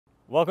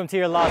Welcome to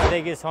your Las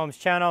Vegas Homes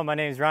channel. My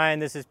name is Ryan,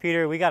 this is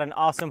Peter. We got an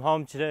awesome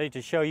home today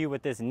to show you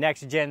with this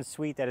next gen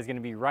suite that is going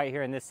to be right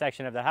here in this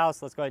section of the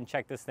house. Let's go ahead and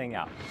check this thing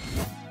out.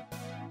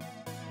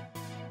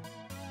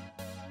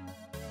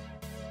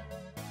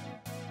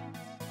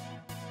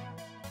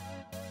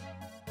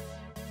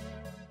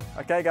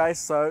 Okay guys,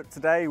 so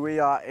today we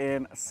are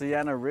in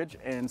Sienna Ridge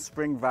in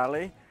Spring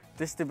Valley.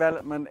 This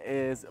development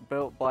is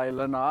built by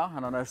Lennar,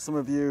 and I know some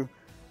of you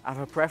have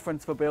a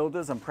preference for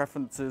builders and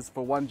preferences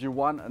for ones you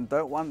want and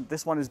don't want.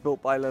 This one is built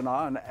by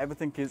Lennar and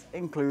everything is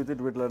included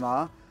with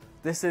Lennar.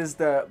 This is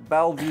the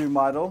Bellevue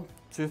model,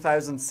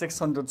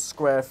 2,600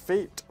 square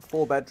feet,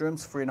 4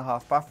 bedrooms,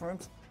 3.5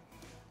 bathrooms.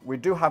 We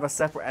do have a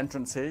separate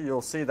entrance here.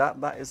 You'll see that.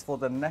 That is for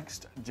the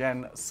next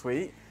gen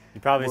suite.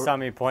 You probably saw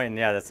me pointing.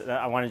 Yeah,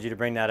 I wanted you to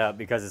bring that up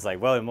because it's like,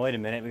 well, wait a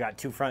minute, we got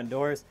 2 front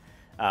doors.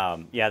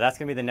 Yeah, that's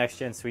gonna be the next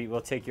gen suite. We'll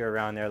take you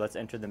around there. Let's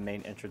enter the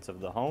main entrance of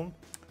the home.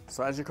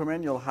 So as you come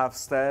in, you'll have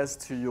stairs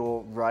to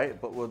your right,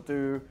 but we'll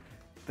do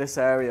this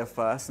area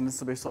first, and this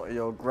will be sort of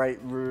your great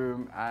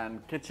room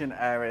and kitchen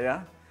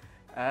area.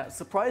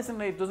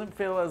 Surprisingly, it doesn't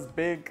feel as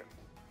big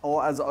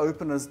or as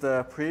open as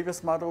the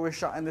previous model we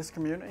shot in this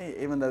community,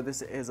 even though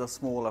this is a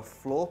smaller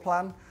floor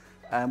plan,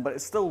 but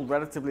it's still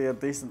relatively a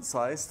decent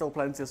size, still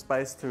plenty of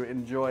space to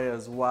enjoy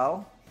as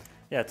well.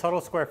 Yeah, total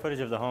square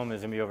footage of the home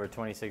is gonna be over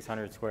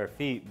 2,600 square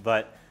feet,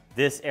 but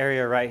this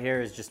area right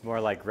here is just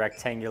more like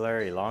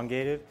rectangular,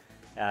 elongated.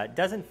 It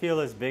doesn't feel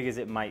as big as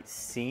it might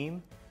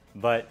seem,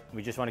 but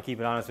we just want to keep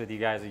it honest with you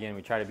guys. Again,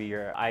 we try to be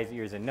your eyes,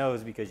 ears, and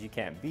nose because you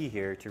can't be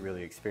here to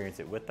really experience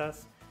it with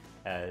us.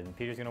 And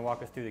Peter's going to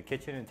walk us through the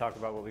kitchen and talk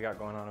about what we got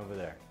going on over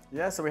there.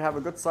 Yeah, so we have a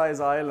good size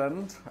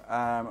island.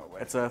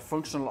 It's a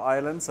functional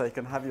island, so you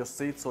can have your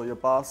seats or your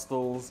bar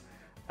stools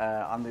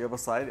on the other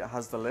side. It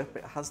has the lip.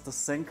 It has the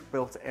sink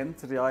built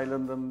into the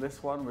island in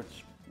this one,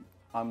 which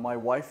my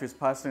wife is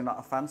personally not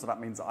a fan, so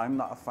that means I'm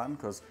not a fan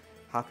because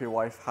happy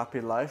wife, happy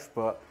life.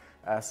 But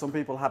some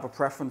people have a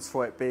preference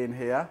for it being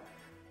here.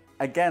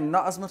 Again,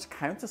 not as much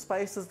counter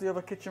space as the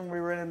other kitchen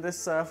we were in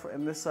this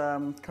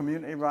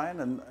community, Ryan,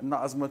 and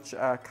not as much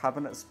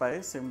cabinet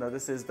space, even though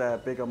this is their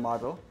bigger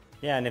model.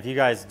 Yeah, and if you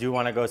guys do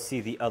want to go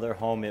see the other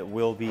home, it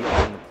will be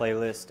on the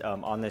playlist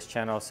on this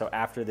channel. So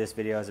after this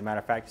video, as a matter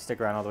of fact, stick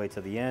around all the way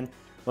to the end.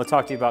 We'll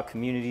talk to you about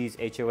communities,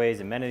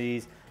 HOAs,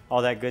 amenities,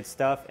 all that good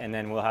stuff, and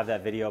then we'll have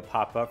that video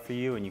pop up for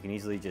you, and you can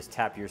easily just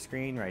tap your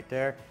screen right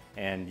there,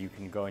 and you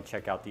can go and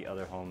check out the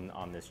other home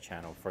on this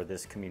channel for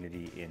this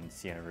community in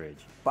Sienna Ridge.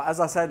 But as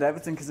I said,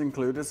 everything is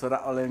included, so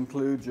that will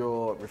include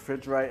your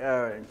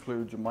refrigerator,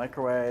 include your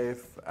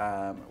microwave.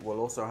 We'll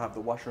also have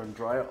the washer and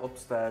dryer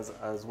upstairs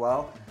as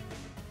well.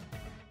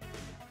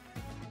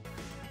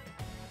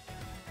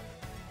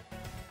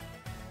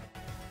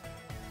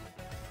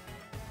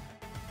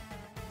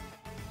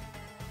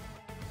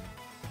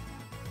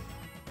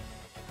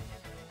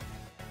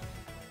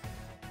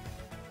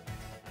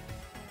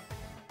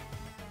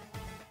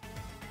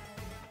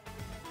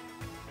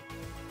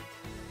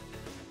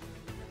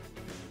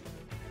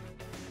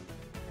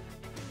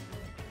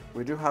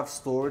 We do have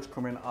storage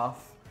coming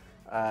off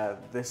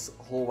this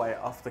hallway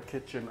off the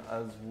kitchen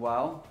as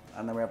well.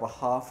 And then we have a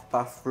half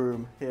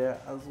bathroom here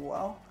as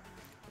well.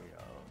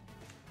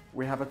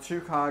 We have a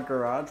 2-car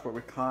garage, but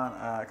we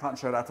can't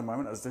show that at the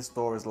moment as this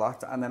door is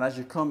locked. And then as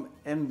you come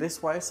in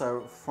this way,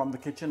 so from the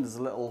kitchen, there's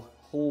a little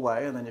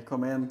hallway, and then you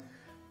come in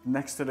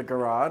next to the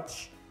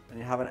garage, and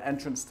you have an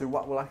entrance to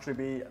what will actually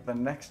be the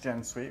next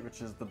gen suite,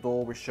 which is the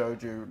door we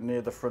showed you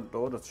near the front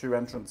door, the 2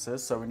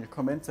 entrances. So when you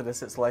come into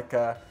this, it's like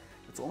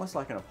it's almost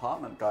like an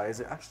apartment,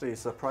 guys. It actually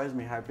surprised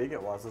me how big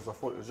it was, as I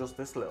thought it was just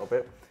this little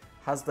bit.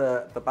 Has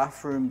the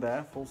bathroom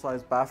there,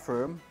 full-size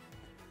bathroom.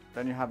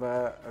 Then you have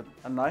a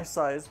nice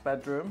sized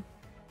bedroom.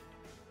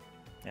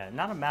 Yeah,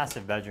 not a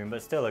massive bedroom,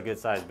 but still a good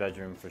sized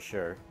bedroom for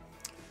sure.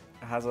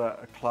 It has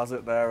a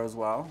closet there as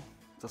well,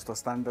 just a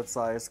standard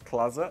size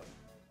closet.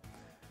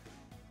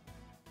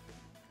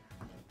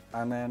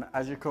 And then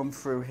as you come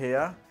through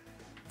here,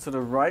 to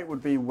the right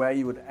would be where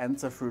you would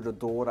enter through the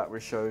door that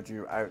we showed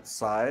you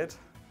outside.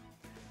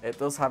 It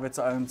does have its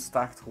own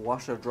stacked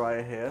washer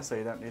dryer here, so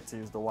you don't need to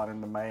use the one in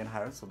the main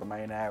house or the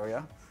main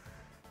area.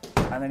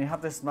 And then you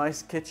have this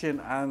nice kitchen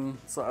and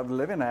sort of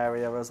living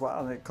area as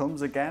well. And it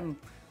comes again,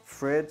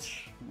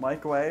 fridge,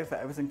 microwave,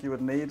 everything you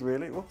would need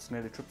really. Whoops,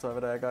 nearly tripped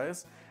over there,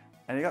 guys.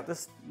 And you got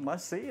this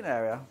nice seating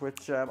area,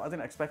 which I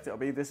didn't expect it to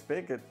be this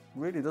big. It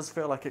really does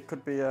feel like it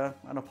could be an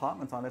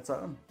apartment on its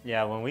own.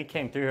 Yeah, when we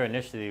came through here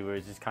initially, we were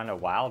just kind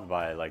of wowed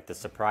by like the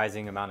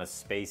surprising amount of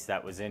space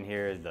that was in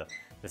here,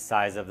 the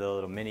size of the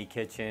little mini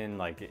kitchen,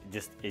 like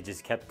it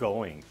just kept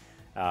going.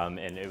 And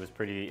it was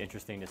pretty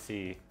interesting to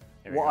see.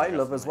 What I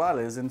love as well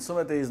is in some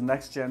of these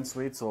next gen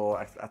suites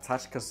or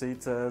attached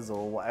casitas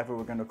or whatever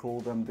we're going to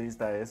call them these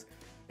days,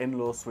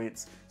 in-law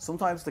suites,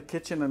 sometimes the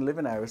kitchen and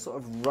living area is sort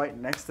of right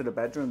next to the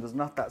bedroom. There's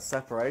not that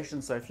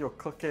separation, so if you're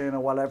cooking or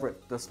whatever,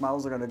 the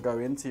smells are going to go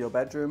into your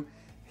bedroom.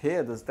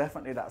 Here, there's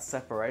definitely that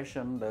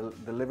separation,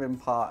 the living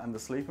part and the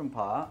sleeping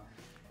part.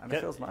 And it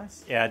feels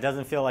nice. Yeah, it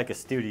doesn't feel like a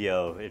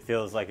studio. It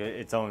feels like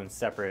its own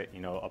separate,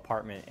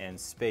 apartment and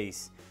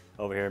space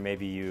Over here,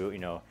 maybe you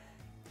know,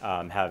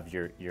 have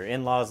your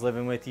in-laws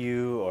living with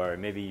you, or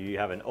maybe you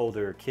have an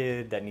older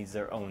kid that needs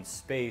their own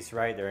space,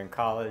 right? They're in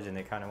college and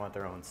they kind of want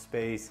their own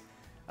space.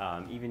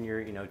 Even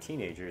your, you know,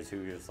 teenagers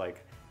who just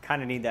like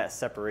kind of need that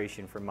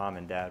separation from mom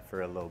and dad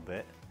for a little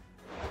bit.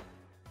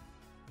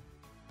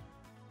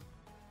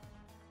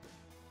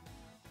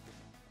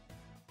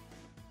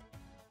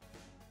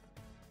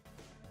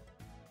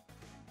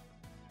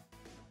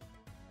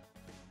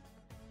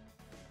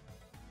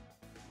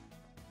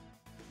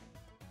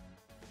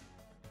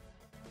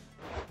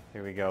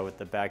 Here we go with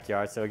the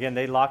backyard. So again,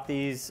 they lock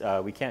these.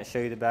 We can't show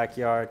you the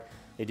backyard.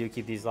 They do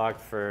keep these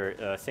locked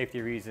for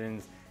safety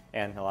reasons,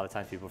 and a lot of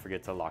times people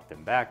forget to lock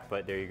them back.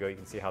 But there you go. You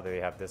can see how they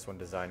have this one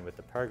designed with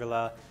the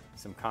pergola,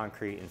 some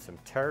concrete, and some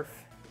turf.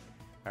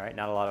 All right,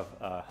 not a lot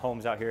of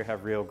homes out here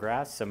have real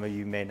grass. Some of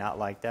you may not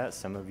like that.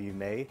 Some of you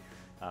may.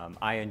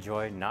 I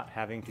enjoy not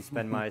having to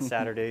spend my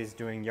Saturdays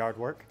doing yard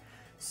work.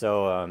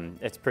 So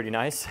it's pretty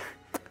nice.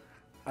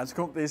 As you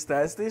come up these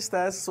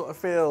stairs sort of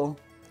feel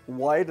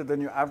wider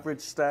than your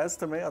average stairs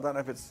to me. I don't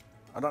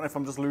know if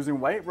I'm just losing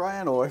weight,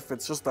 Ryan, or if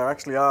it's just they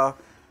actually are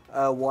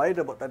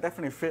wider, but they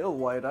definitely feel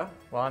wider.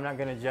 Well, I'm not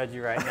going to judge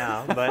you right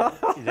now, but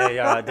they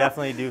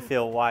definitely do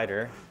feel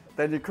wider.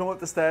 Then you come up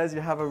the stairs, you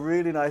have a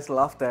really nice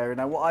loft area.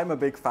 Now, what I'm a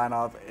big fan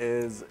of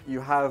is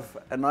you have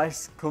a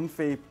nice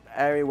comfy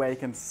area where you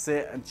can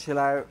sit and chill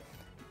out,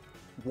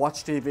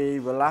 watch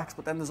TV, relax,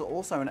 but then there's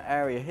also an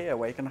area here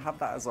where you can have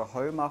that as a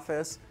home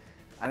office,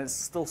 and it's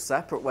still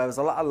separate, whereas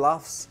a lot of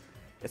lofts,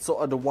 it's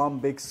sort of the one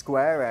big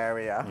square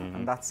area,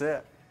 and that's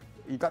it.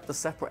 You got the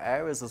separate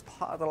areas as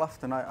part of the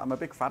loft, and I'm a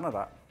big fan of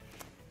that.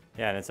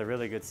 Yeah, and it's a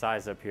really good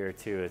size up here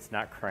too. It's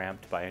not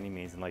cramped by any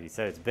means, and like you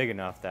said, it's big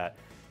enough that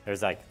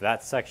there's like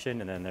that section,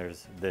 and then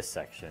there's this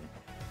section.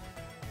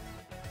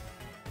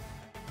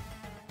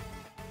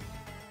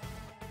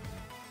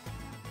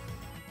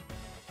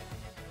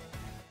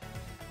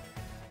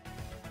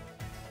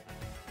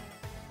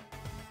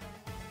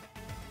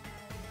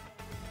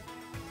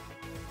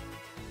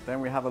 Then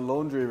we have a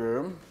laundry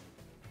room.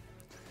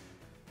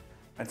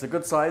 It's a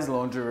good size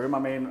laundry room. I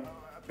mean,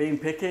 being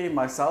picky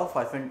myself,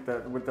 I think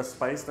that with the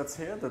space that's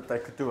here, that they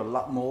could do a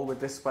lot more with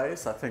this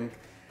space. I think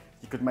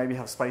you could maybe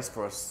have space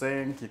for a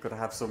sink, you could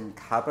have some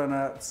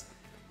cabinets.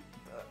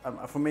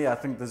 For me, I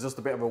think there's just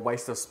a bit of a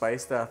waste of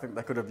space there. I think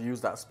they could have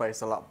used that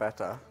space a lot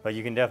better. But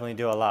you can definitely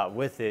do a lot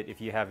with it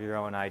if you have your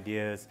own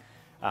ideas.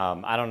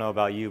 I don't know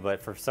about you,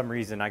 but for some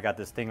reason I got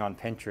this thing on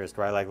Pinterest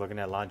where I like looking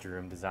at laundry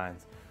room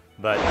designs.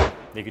 But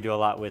you could do a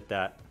lot with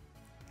that.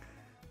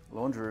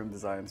 Laundry room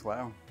designs,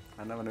 wow.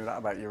 I never knew that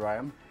about you,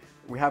 Ryan.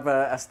 We have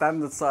a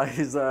standard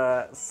size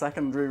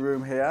secondary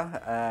room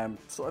here,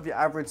 sort of your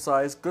average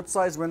size. Good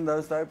size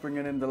windows though,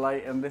 bringing in the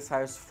light in this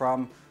house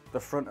from the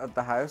front of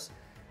the house.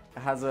 It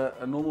has a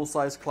normal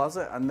size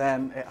closet, and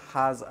then it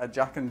has a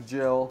Jack and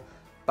Jill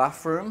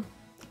bathroom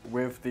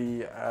with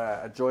the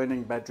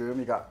adjoining bedroom.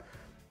 You got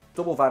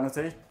double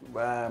vanity,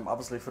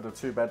 obviously for the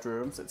 2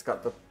 bedrooms. It's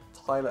got the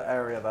toilet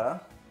area there.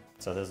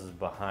 So this is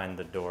behind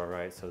the door,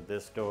 right? So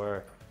this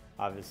door,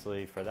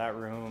 obviously for that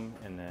room,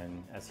 and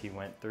then as he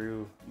went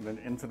through, then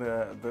into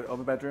the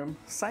other bedroom,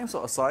 same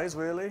sort of size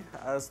really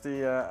as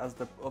the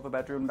other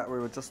bedroom that we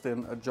were just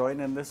in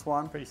adjoining this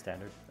one. Pretty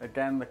standard.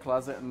 Again, the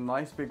closet, a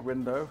nice big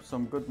window,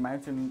 some good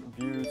mountain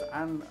views,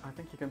 and I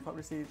think you can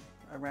probably see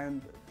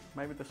around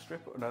maybe the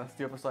strip. No, that's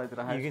the other side of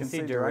the house. You can see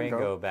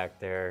Durango back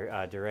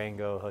there,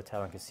 Durango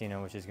Hotel and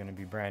Casino, which is going to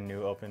be brand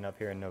new, opening up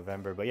here in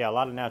November. But yeah, a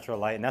lot of natural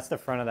light, and that's the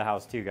front of the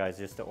house too, guys,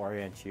 just to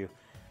orient you.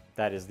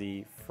 That is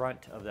the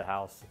front of the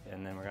house,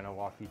 and then we're going to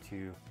walk you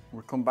to...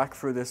 We'll come back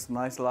through this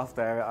nice loft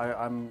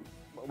area.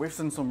 We've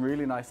seen some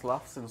really nice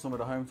lofts in some of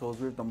the home tours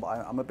we've done, but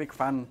I'm a big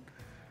fan.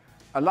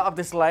 A lot of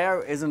this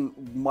layout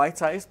isn't my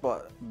taste,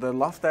 but the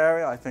loft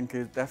area I think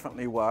it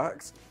definitely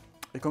works.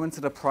 You come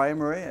into the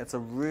primary, it's a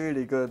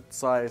really good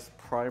sized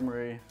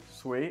primary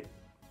suite.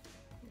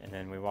 And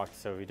then we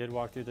did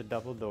walk through the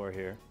double door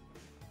here.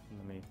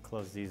 Let me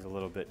close these a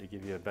little bit to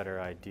give you a better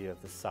idea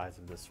of the size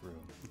of this room.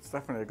 It's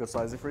definitely a good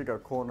size. If we go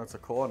corner to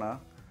corner,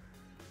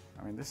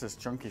 I mean, this is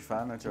chunky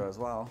furniture as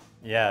well.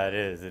 Yeah, it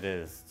is.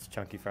 It's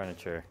chunky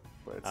furniture.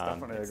 But it's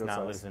definitely a good size. It's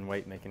not losing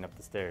weight making up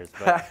the stairs,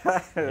 but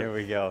here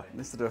we go.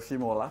 Needs to do a few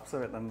more laps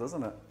of it then,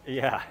 doesn't it?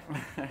 Yeah.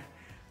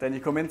 Then you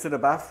come into the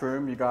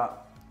bathroom, you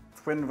got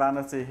twin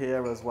vanity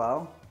here as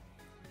well.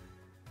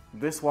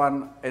 This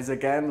one is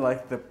again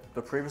like the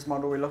previous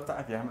model we looked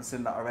at. If you haven't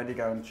seen that already,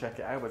 go and check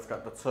it out. It's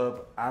got the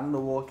tub and the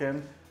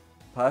walk-in.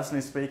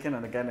 Personally speaking,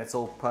 and again, it's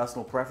all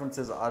personal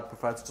preferences, I'd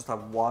prefer to just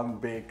have one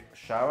big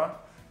shower.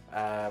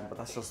 But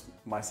that's just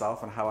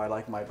myself and how I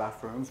like my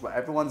bathrooms. But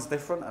everyone's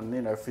different, and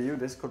you know, for you,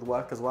 this could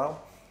work as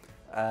well.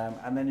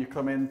 And then you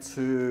come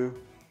into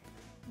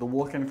the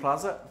walk-in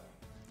closet.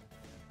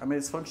 I mean,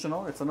 it's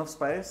functional, it's enough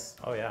space.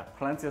 Oh yeah.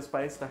 Plenty of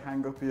space to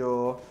hang up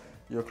your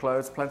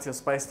clothes, plenty of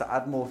space to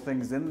add more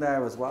things in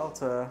there as well,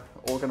 to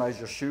organize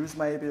your shoes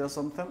maybe or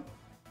something.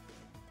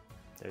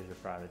 There's your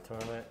private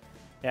toilet.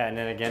 Yeah, and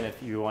then again,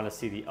 if you want to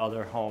see the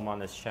other home on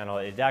this channel,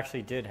 it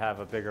actually did have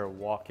a bigger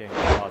walk-in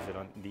closet.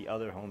 The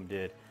other home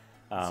did.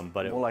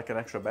 But more like an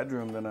extra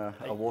bedroom than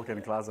a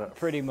walk-in closet.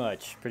 Pretty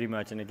much.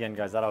 And again,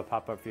 guys, that'll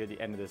pop up for you at the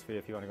end of this video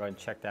if you want to go ahead and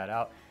check that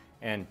out.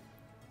 And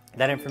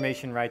that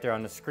information right there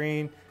on the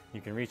screen,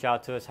 you can reach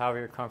out to us however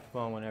you're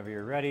comfortable and whenever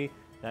you're ready.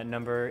 That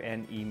number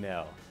and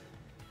email.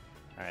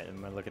 All right,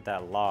 I'm gonna look at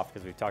that loft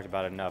because we've talked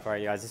about it enough. All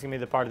right, guys, this is gonna be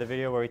the part of the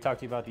video where we talk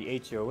to you about the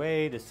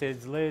HOA, the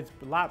SIDS, lids,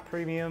 lot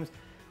premiums,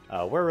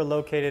 where we're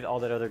located, all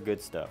that other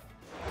good stuff.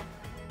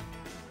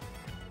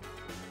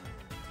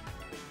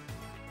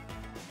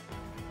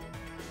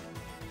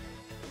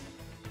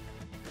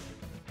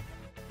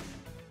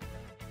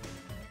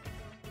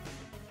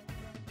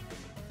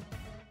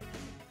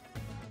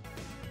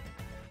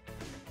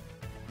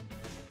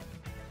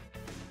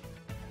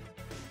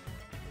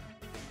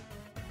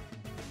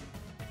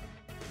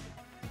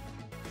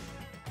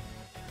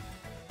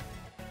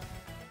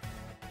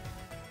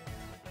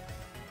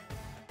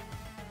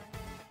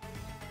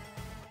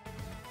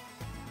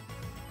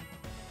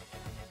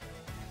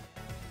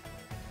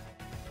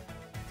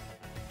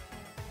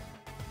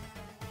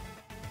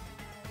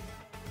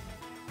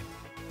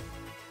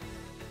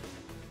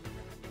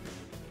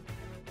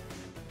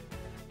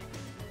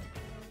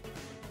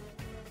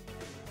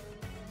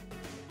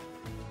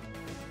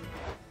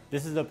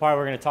 This is the part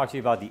we're going to talk to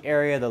you about the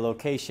area, the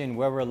location,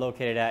 where we're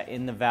located at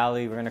in the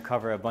valley. We're going to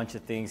cover a bunch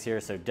of things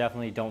here, so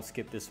definitely don't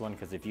skip this one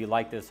because if you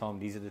like this home,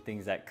 these are the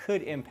things that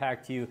could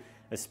impact you,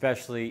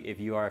 especially if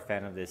you are a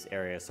fan of this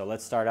area. So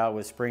let's start out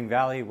with Spring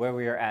Valley, where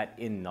we are at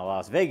in the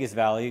Las Vegas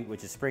Valley,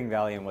 which is Spring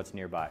Valley and what's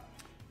nearby.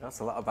 That's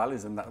a lot of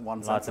valleys in that one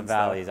sentence. Lots of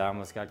valleys. I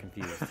almost got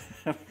confused.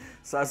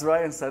 So as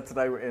Ryan said,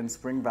 today we're in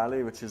Spring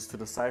Valley, which is to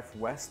the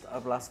southwest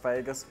of Las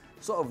Vegas,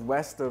 sort of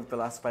west of the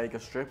Las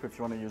Vegas Strip, if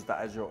you want to use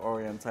that as your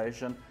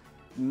orientation.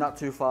 Not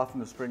too far from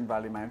the Spring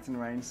Valley mountain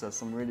range, so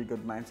some really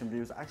good mountain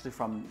views. Actually,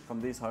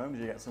 from these homes,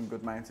 you get some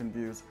good mountain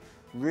views.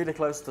 Really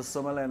close to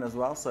Summerlin as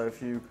well, so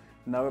if you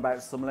know about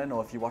Summerlin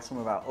or if you watch some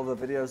of our other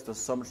videos, there's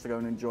so much to go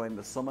and enjoy in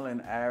the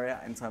Summerlin area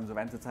in terms of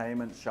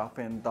entertainment,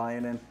 shopping,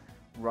 dining.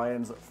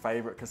 Ryan's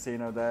favorite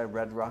casino there,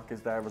 Red Rock,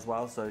 is there as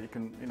well, so you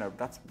can,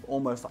 that's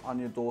almost on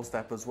your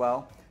doorstep as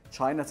well.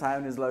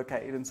 Chinatown is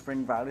located in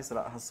Spring Valley, so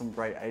that has some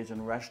great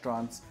Asian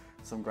restaurants,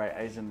 some great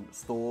Asian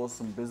stores,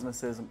 some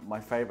businesses. My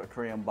favorite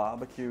Korean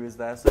barbecue is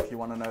there, so if you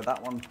want to know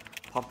that one,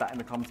 pop that in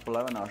the comments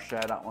below and I'll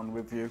share that one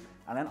with you.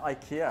 And then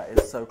IKEA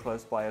is so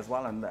close by as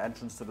well, and the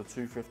entrance to the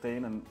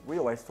 215, and we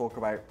always talk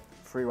about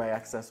freeway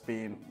access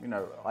being,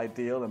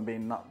 ideal and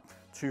being not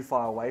too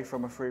far away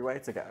from a freeway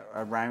to get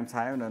around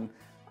town. And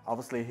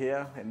obviously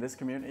here in this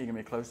community, you're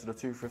gonna be close to the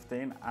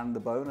 215, and the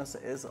bonus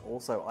is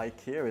also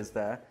IKEA is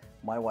there.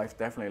 My wife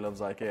definitely loves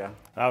IKEA.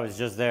 I was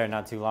just there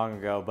not too long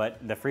ago,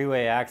 but the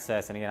freeway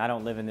access, and again, I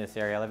don't live in this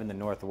area, I live in the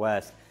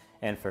Northwest,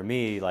 and for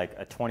me, like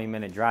a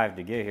 20-minute drive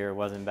to get here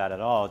wasn't bad at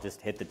all. Just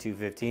hit the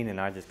 215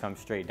 and I just come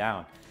straight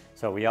down.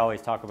 So we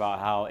always talk about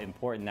how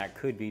important that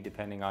could be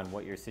depending on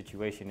what your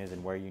situation is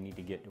and where you need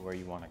to get to where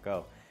you want to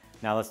go.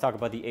 Now let's talk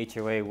about the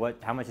HOA.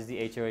 How much is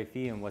the HOA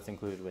fee and what's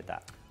included with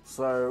that?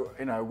 So,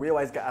 we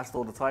always get asked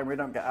all the time. We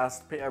don't get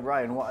asked, Peter,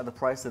 Ryan, what are the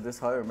price of this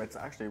home? It's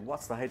actually,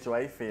 what's the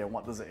HOA fee and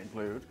what does it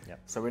include? Yep.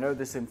 So we know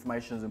this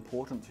information is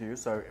important to you.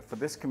 So for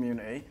this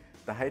community,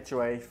 the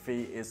HOA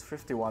fee is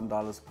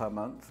 $51 per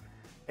month.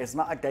 It's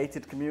not a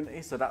gated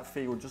community, so that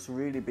fee will just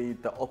really be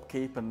the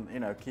upkeep and,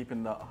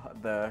 keeping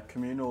the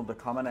communal, the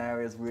common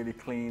areas really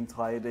clean,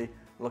 tidy,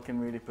 looking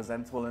really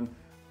presentable. And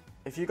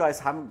if you guys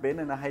haven't been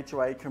in a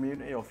HOA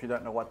community, or if you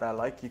don't know what they're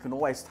like, you can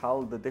always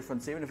tell the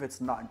difference, even if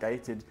it's not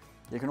gated.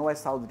 You can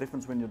always tell the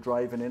difference when you're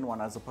driving in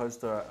one as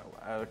opposed to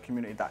a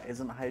community that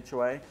isn't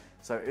HOA.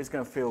 So it's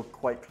going to feel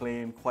quite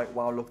clean, quite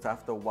well looked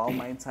after, well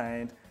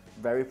maintained,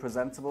 very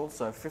presentable.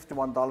 So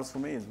 $51 for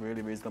me is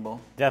really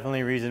reasonable.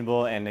 Definitely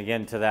reasonable. And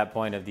again, to that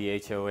point of the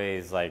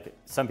HOAs, like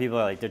some people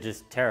are like, they're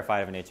just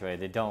terrified of an HOA.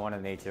 They don't want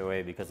an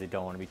HOA because they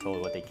don't want to be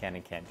told what they can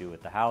and can't do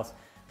with the house.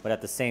 But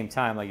at the same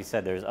time, like you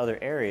said, there's other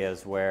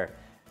areas where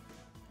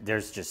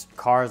there's just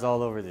cars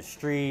all over the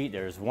street.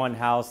 There's one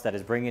house that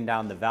is bringing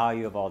down the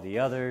value of all the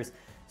others.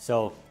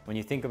 So when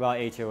you think about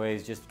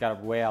HOAs, just got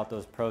to weigh out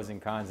those pros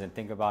and cons and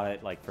think about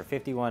it like for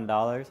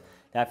 $51,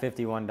 that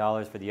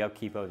 $51 for the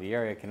upkeep of the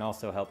area can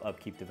also help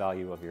upkeep the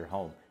value of your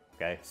home,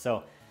 okay?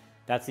 So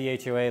that's the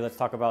HOA. Let's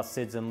talk about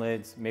SIDS and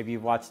lids. Maybe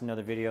you've watched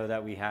another video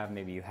that we have,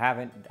 maybe you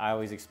haven't. I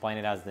always explain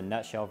it as the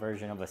nutshell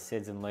version of a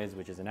SIDS and lids,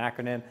 which is an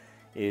acronym,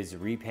 is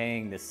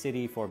repaying the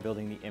city for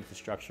building the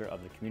infrastructure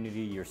of the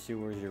community, your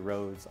sewers, your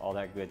roads, all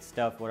that good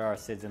stuff. What are our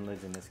SIDS and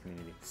lids in this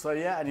community? So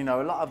yeah, and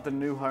a lot of the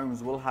new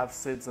homes will have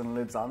SIDS and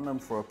lids on them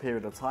for a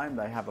period of time.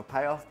 They have a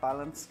payoff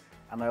balance,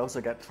 and they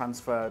also get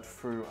transferred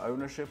through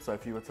ownership. So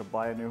if you were to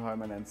buy a new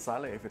home and then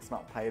sell it, if it's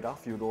not paid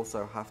off, you'd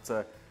also have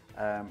to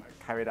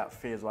carry that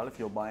fee as well if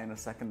you're buying a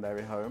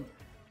secondary home.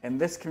 In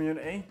this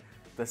community,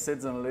 the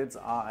SIDS and lids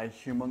are a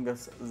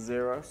humongous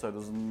zero, so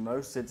there's no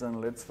SIDS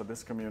and lids for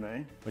this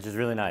community. Which is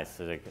really nice.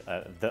 So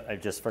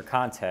just for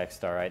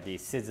context, all right, the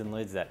SIDS and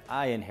lids that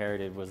I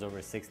inherited was over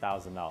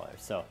 $6,000.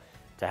 So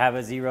to have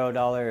a $0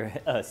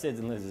 SIDS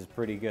and lids is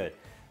pretty good.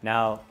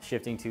 Now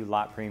shifting to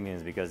lot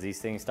premiums, because these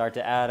things start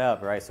to add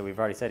up, right? So we've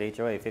already said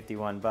HOA,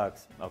 51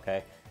 bucks,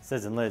 okay.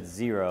 Says in lids,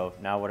 0.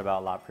 Now what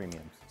about lot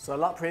premiums? So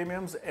lot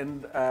premiums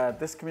in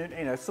this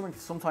community, something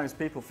sometimes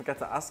people forget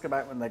to ask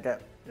about when they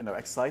get,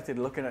 excited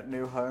looking at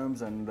new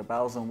homes and the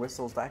bells and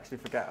whistles. They actually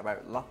forget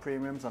about lot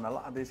premiums, and a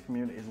lot of these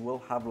communities will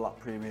have lot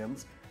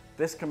premiums.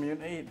 This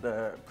community,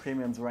 the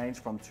premiums range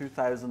from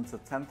 $2,000 to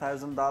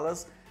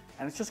 $10,000,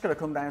 and it's just going to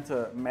come down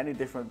to many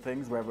different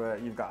things, whether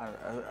you've got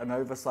an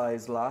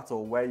oversized lot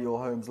or where your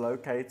home's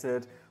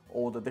located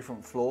or the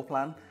different floor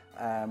plan.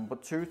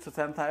 But 2 to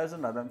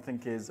 10,000, I don't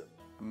think is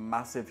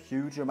massive,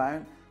 huge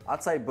amount.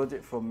 I'd say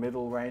budget for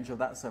middle range of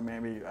that, so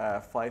maybe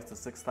 5 to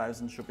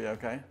 6,000 should be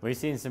okay. We've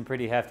seen some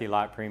pretty hefty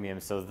lot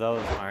premiums, so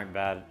those aren't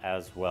bad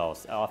as well.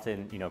 So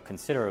often,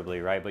 considerably,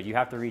 right? But you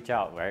have to reach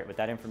out, right? With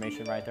that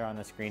information right there on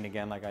the screen,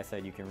 again, like I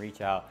said, you can reach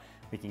out.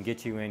 We can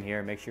get you in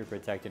here, make sure you're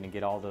protected, and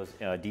get all those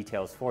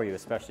details for you,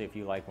 especially if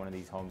you like one of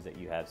these homes that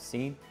you have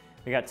seen.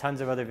 We got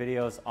tons of other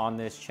videos on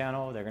this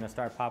channel. They're gonna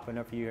start popping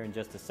up for you here in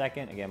just a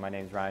second. Again, my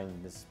name's Ryan,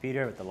 this is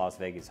Peter with the Las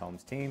Vegas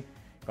Homes team.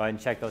 Go ahead and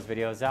check those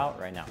videos out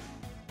right now.